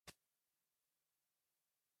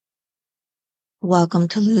Welcome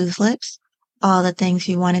to Lose Lips, all the things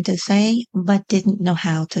you wanted to say but didn't know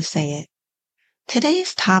how to say it.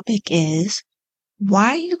 Today's topic is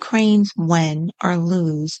why Ukraine's win or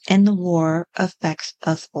lose in the war affects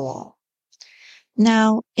us all.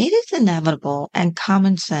 Now, it is inevitable and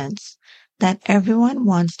common sense that everyone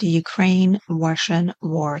wants the Ukraine-Russian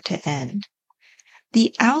war to end.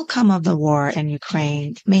 The outcome of the war in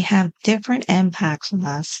Ukraine may have different impacts on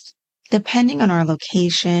us depending on our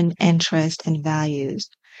location, interest, and values.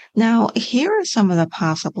 Now, here are some of the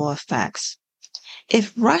possible effects.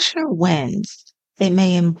 If Russia wins, it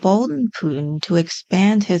may embolden Putin to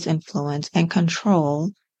expand his influence and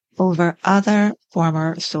control over other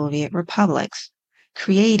former Soviet republics,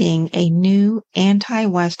 creating a new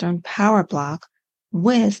anti-Western power bloc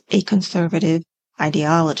with a conservative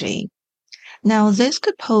ideology. Now, this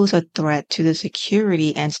could pose a threat to the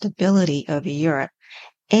security and stability of Europe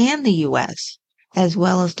and the US, as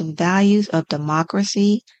well as the values of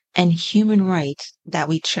democracy and human rights that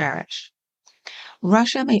we cherish.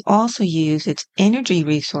 Russia may also use its energy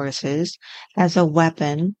resources as a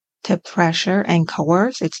weapon to pressure and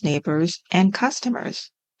coerce its neighbors and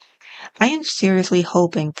customers. I am seriously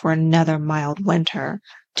hoping for another mild winter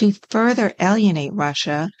to further alienate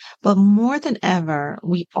Russia, but more than ever,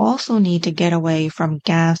 we also need to get away from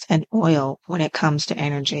gas and oil when it comes to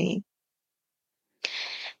energy.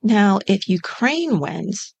 Now, if Ukraine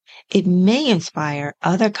wins, it may inspire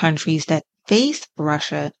other countries that face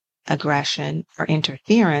Russia aggression or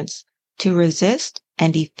interference to resist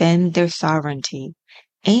and defend their sovereignty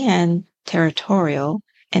and territorial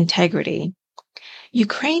integrity.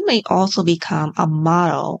 Ukraine may also become a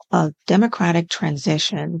model of democratic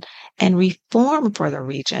transition and reform for the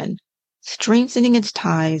region, strengthening its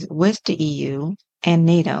ties with the EU and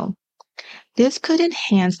NATO. This could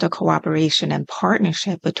enhance the cooperation and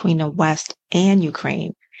partnership between the West and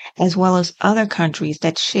Ukraine, as well as other countries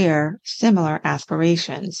that share similar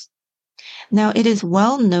aspirations. Now, it is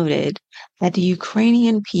well noted that the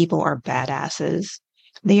Ukrainian people are badasses.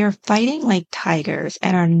 They are fighting like tigers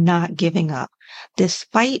and are not giving up,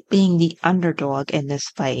 despite being the underdog in this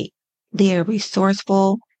fight. They are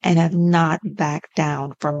resourceful and have not backed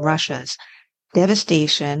down from Russia's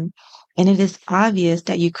devastation, and it is obvious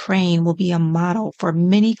that Ukraine will be a model for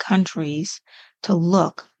many countries to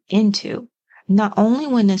look into, not only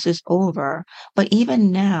when this is over, but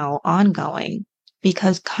even now ongoing,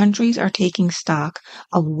 because countries are taking stock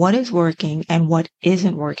of what is working and what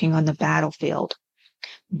isn't working on the battlefield.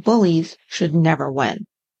 Bullies should never win.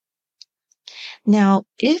 Now,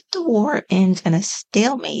 if the war ends in a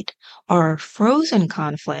stalemate or a frozen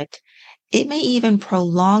conflict, it may even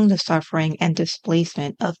prolong the suffering and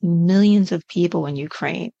displacement of millions of people in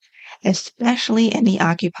Ukraine, especially in the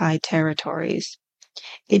occupied territories.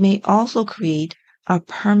 It may also create a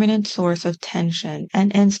permanent source of tension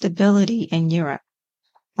and instability in Europe,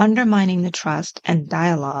 undermining the trust and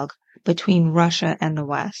dialogue between Russia and the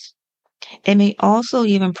West. It may also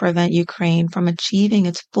even prevent Ukraine from achieving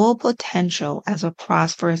its full potential as a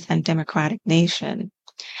prosperous and democratic nation.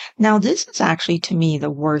 Now, this is actually to me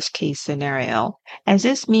the worst case scenario, as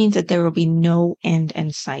this means that there will be no end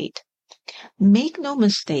in sight. Make no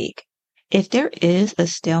mistake, if there is a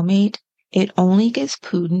stalemate, it only gives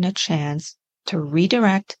Putin a chance to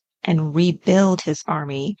redirect and rebuild his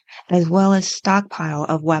army, as well as stockpile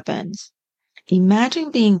of weapons.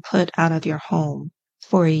 Imagine being put out of your home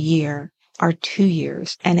for a year or 2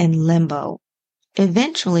 years and in limbo.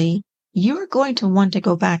 Eventually, you're going to want to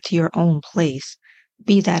go back to your own place,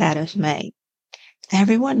 be that as may.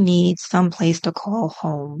 Everyone needs some place to call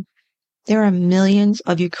home. There are millions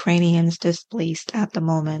of Ukrainians displaced at the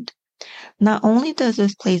moment. Not only does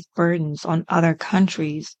this place burdens on other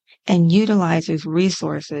countries and utilizes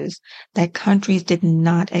resources that countries did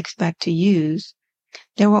not expect to use,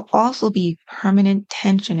 there will also be permanent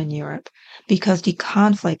tension in Europe because the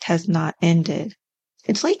conflict has not ended.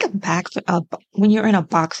 It's like when you're in a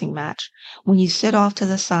boxing match, when you sit off to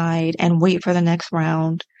the side and wait for the next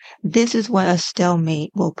round. This is what a stalemate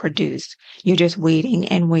will produce. You're just waiting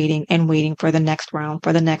and waiting and waiting for the next round,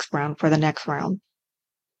 for the next round, for the next round.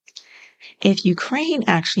 If Ukraine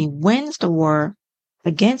actually wins the war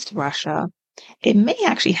against Russia, it may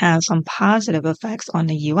actually have some positive effects on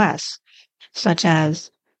the U.S., such as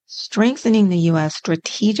strengthening the U.S.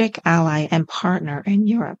 strategic ally and partner in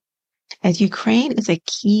Europe, as Ukraine is a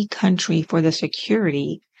key country for the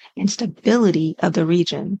security and stability of the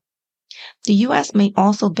region. The U.S. may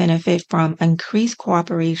also benefit from increased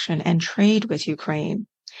cooperation and trade with Ukraine,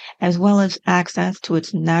 as well as access to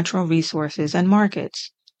its natural resources and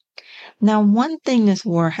markets. Now, one thing this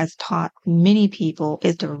war has taught many people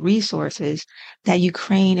is the resources that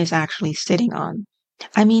Ukraine is actually sitting on.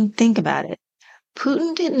 I mean, think about it.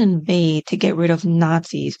 Putin didn't invade to get rid of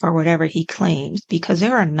Nazis or whatever he claims, because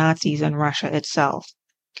there are Nazis in Russia itself.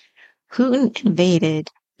 Putin invaded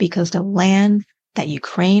because the land that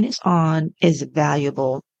Ukraine is on is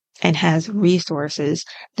valuable and has resources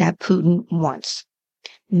that Putin wants: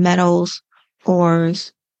 metals,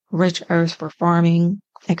 ores, rich earth for farming,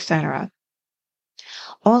 etc.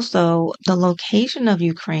 Also, the location of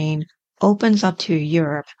Ukraine opens up to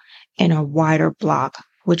Europe in a wider bloc,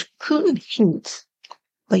 which Putin hates,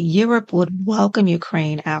 but Europe would welcome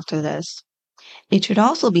Ukraine after this. It should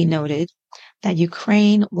also be noted that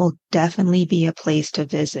Ukraine will definitely be a place to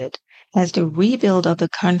visit, as the rebuild of the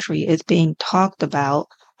country is being talked about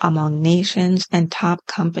among nations and top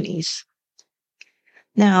companies.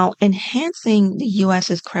 Now, enhancing the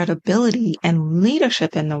US's credibility and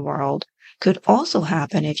leadership in the world could also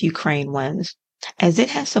happen if Ukraine wins, as it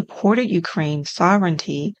has supported Ukraine's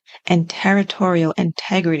sovereignty and territorial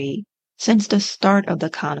integrity since the start of the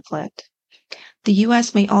conflict. The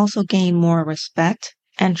US may also gain more respect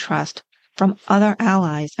and trust from other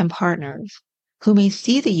allies and partners who may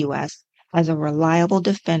see the US as a reliable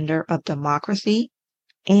defender of democracy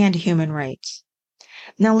and human rights.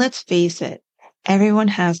 Now, let's face it, everyone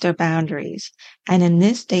has their boundaries, and in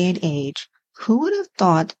this day and age, who would have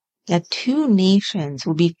thought that two nations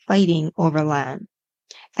would be fighting over land?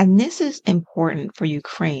 And this is important for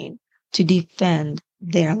Ukraine to defend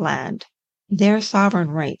their land, their sovereign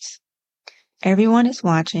rights. Everyone is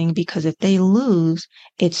watching because if they lose,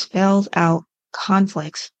 it spells out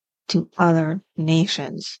conflicts to other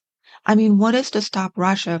nations. I mean, what is to stop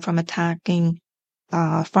Russia from attacking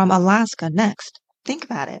from Alaska next? Think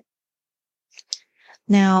about it.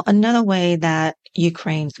 Now, another way that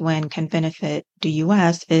Ukraine's win can benefit the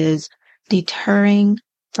US is deterring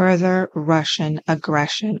further Russian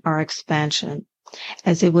aggression or expansion,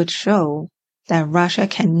 as it would show that Russia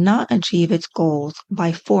cannot achieve its goals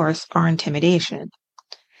by force or intimidation.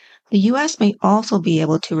 The US may also be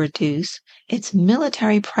able to reduce its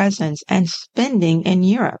military presence and spending in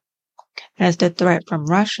Europe, as the threat from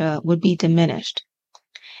Russia would be diminished.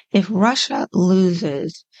 If Russia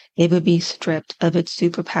loses, it would be stripped of its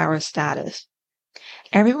superpower status.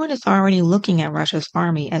 Everyone is already looking at Russia's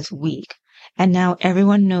army as weak, and now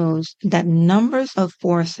everyone knows that numbers of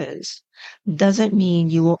forces doesn't mean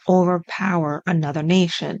you will overpower another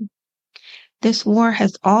nation. This war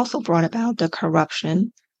has also brought about the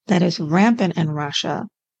corruption that is rampant in Russia,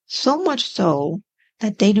 so much so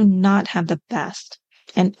that they do not have the best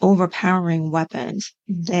and overpowering weapons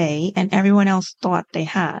they and everyone else thought they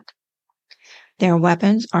had. Their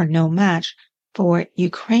weapons are no match for what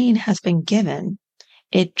Ukraine has been given.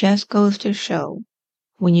 It just goes to show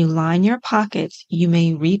when you line your pockets, you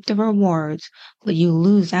may reap the rewards, but you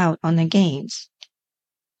lose out on the gains.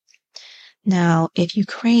 Now, if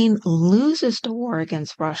Ukraine loses the war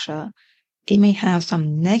against Russia, it may have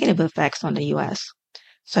some negative effects on the US,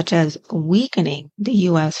 such as weakening the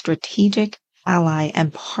US strategic ally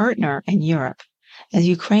and partner in Europe, as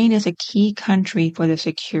Ukraine is a key country for the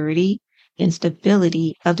security and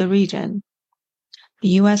stability of the region. The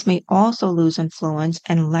US may also lose influence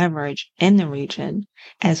and leverage in the region,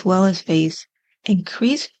 as well as face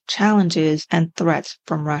increased challenges and threats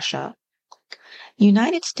from Russia. The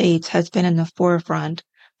United States has been in the forefront,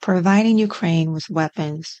 providing Ukraine with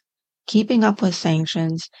weapons, keeping up with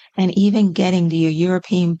sanctions, and even getting the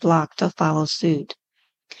European bloc to follow suit.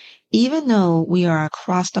 Even though we are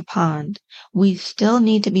across the pond, we still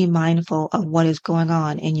need to be mindful of what is going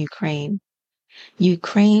on in Ukraine.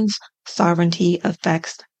 Ukraine's sovereignty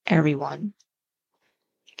affects everyone.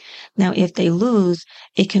 Now, if they lose,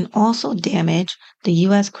 it can also damage the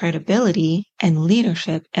U.S. credibility and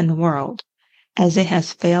leadership in the world, as it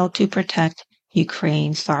has failed to protect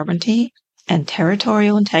Ukraine's sovereignty and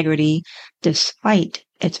territorial integrity despite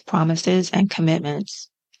its promises and commitments.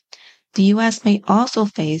 The U.S. may also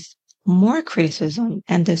face more criticism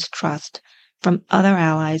and distrust from other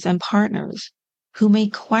allies and partners who may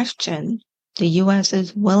question the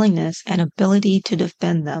U.S.'s willingness and ability to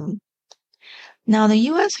defend them. Now, the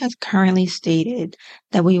U.S. has currently stated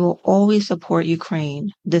that we will always support Ukraine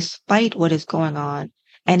despite what is going on,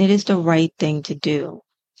 and it is the right thing to do.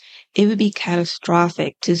 It would be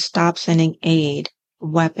catastrophic to stop sending aid,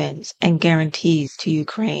 weapons, and guarantees to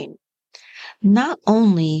Ukraine. Not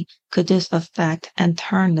only could this affect and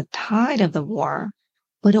turn the tide of the war,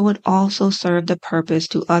 but it would also serve the purpose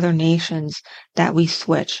to other nations that we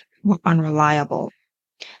switch were unreliable.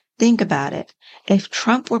 Think about it. If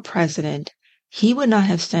Trump were president, he would not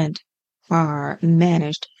have sent or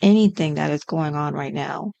managed anything that is going on right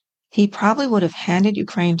now, he probably would have handed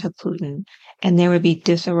Ukraine to Putin, and there would be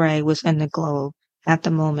disarray within the globe at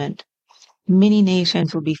the moment. Many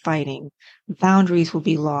nations would be fighting, boundaries would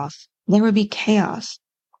be lost, there would be chaos.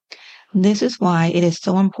 This is why it is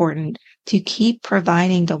so important to keep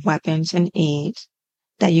providing the weapons and aids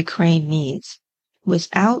that Ukraine needs.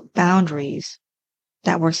 Without boundaries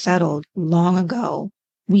that were settled long ago,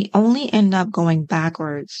 we only end up going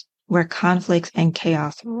backwards where conflicts and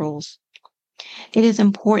chaos rules. It is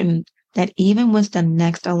important that even with the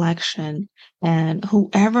next election and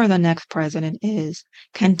whoever the next president is,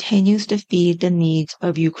 continues to feed the needs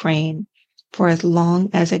of Ukraine for as long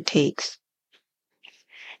as it takes.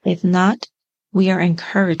 If not, we are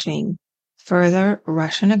encouraging further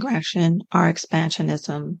Russian aggression or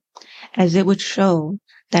expansionism, as it would show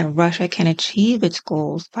that Russia can achieve its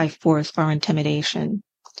goals by force or intimidation.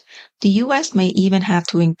 The US may even have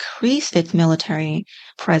to increase its military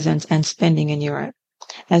presence and spending in Europe,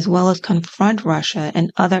 as well as confront Russia in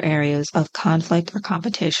other areas of conflict or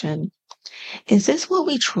competition. Is this what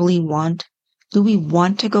we truly want? Do we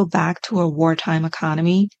want to go back to a wartime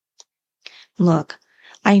economy? Look,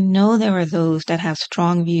 I know there are those that have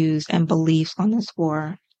strong views and beliefs on this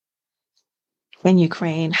war in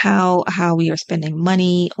Ukraine, how we are spending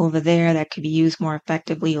money over there that could be used more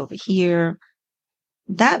effectively over here.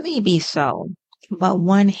 That may be so, but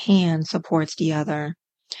one hand supports the other.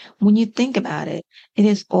 When you think about it, it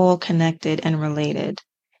is all connected and related.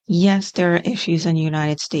 Yes, there are issues in the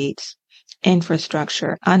United States,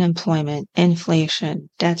 infrastructure, unemployment, inflation,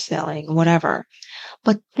 debt ceiling, whatever.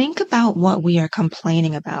 But think about what we are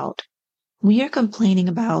complaining about. We are complaining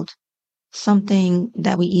about something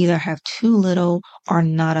that we either have too little or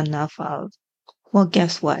not enough of. Well,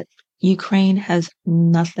 guess what? Ukraine has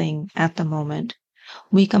nothing at the moment.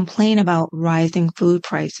 We complain about rising food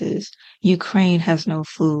prices. Ukraine has no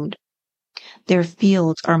food. Their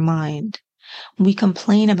fields are mined. We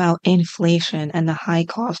complain about inflation and the high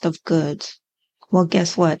cost of goods. Well,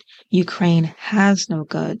 guess what? Ukraine has no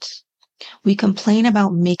goods. We complain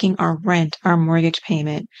about making our rent, our mortgage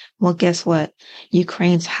payment. Well, guess what?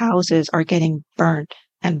 Ukraine's houses are getting burnt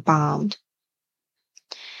and bombed.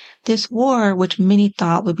 This war, which many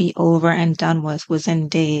thought would be over and done with within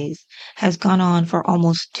days, has gone on for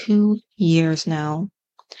almost 2 years now.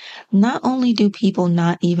 Not only do people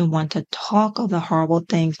not even want to talk of the horrible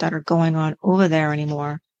things that are going on over there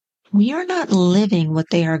anymore, we are not living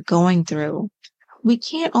what they are going through. We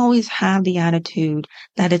can't always have the attitude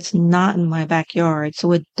that it's not in my backyard,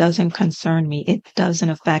 so it doesn't concern me, it doesn't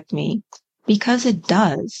affect me, because it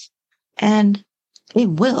does. And it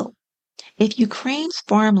will. If Ukraine's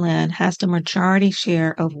farmland has the majority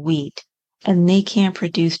share of wheat and they can't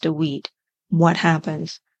produce the wheat, what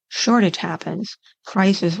happens? Shortage happens.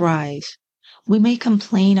 Prices rise. We may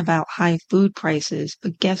complain about high food prices,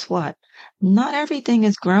 but guess what? Not everything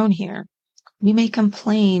is grown here. We may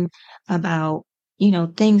complain about,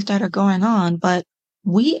 things that are going on, but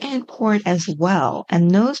we import as well.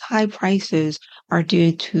 And those high prices are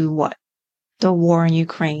due to what? The war in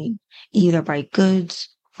Ukraine, either by goods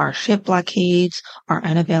or ship blockades or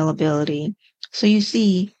unavailability. So you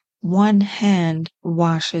see, one hand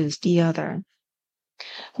washes the other.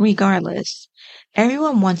 Regardless,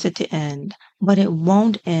 everyone wants it to end, but it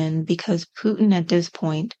won't end because Putin at this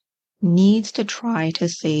point needs to try to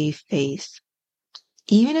save face.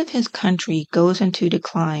 Even if his country goes into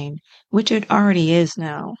decline, which it already is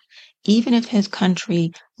now, even if his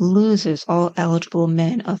country loses all eligible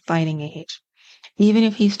men of fighting age, even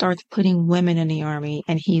if he starts putting women in the army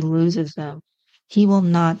and he loses them, he will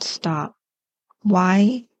not stop.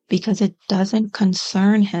 Why? Because it doesn't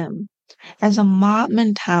concern him. As a mob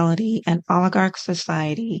mentality and oligarch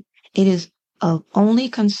society, it is of only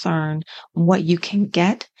concern what you can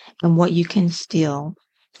get and what you can steal.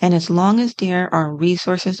 And as long as there are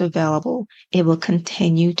resources available, it will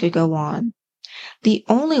continue to go on. The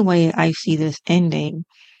only way I see this ending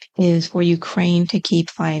is for Ukraine to keep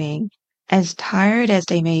fighting. As tired as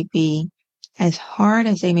they may be, as hard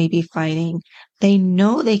as they may be fighting, they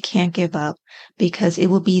know they can't give up because it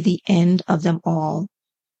will be the end of them all.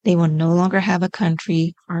 They will no longer have a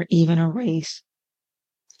country or even a race.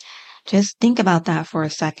 Just think about that for a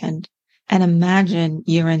second and imagine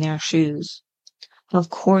you're in their shoes. Of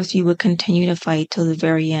course, you would continue to fight till the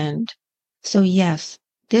very end. So yes,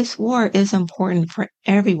 this war is important for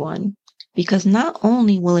everyone because not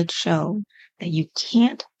only will it show that you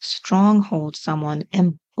can't stronghold someone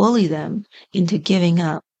and bully them into giving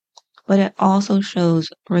up, but it also shows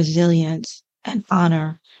resilience and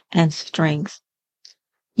honor and strength.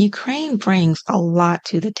 Ukraine brings a lot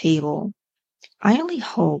to the table. I only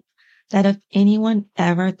hope that if anyone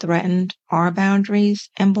ever threatened our boundaries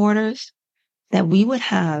and borders, that we would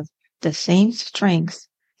have the same strength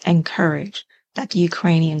and courage that the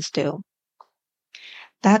Ukrainians do.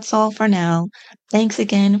 That's all for now. Thanks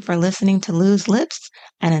again for listening to Lose Lips,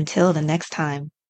 and until the next time.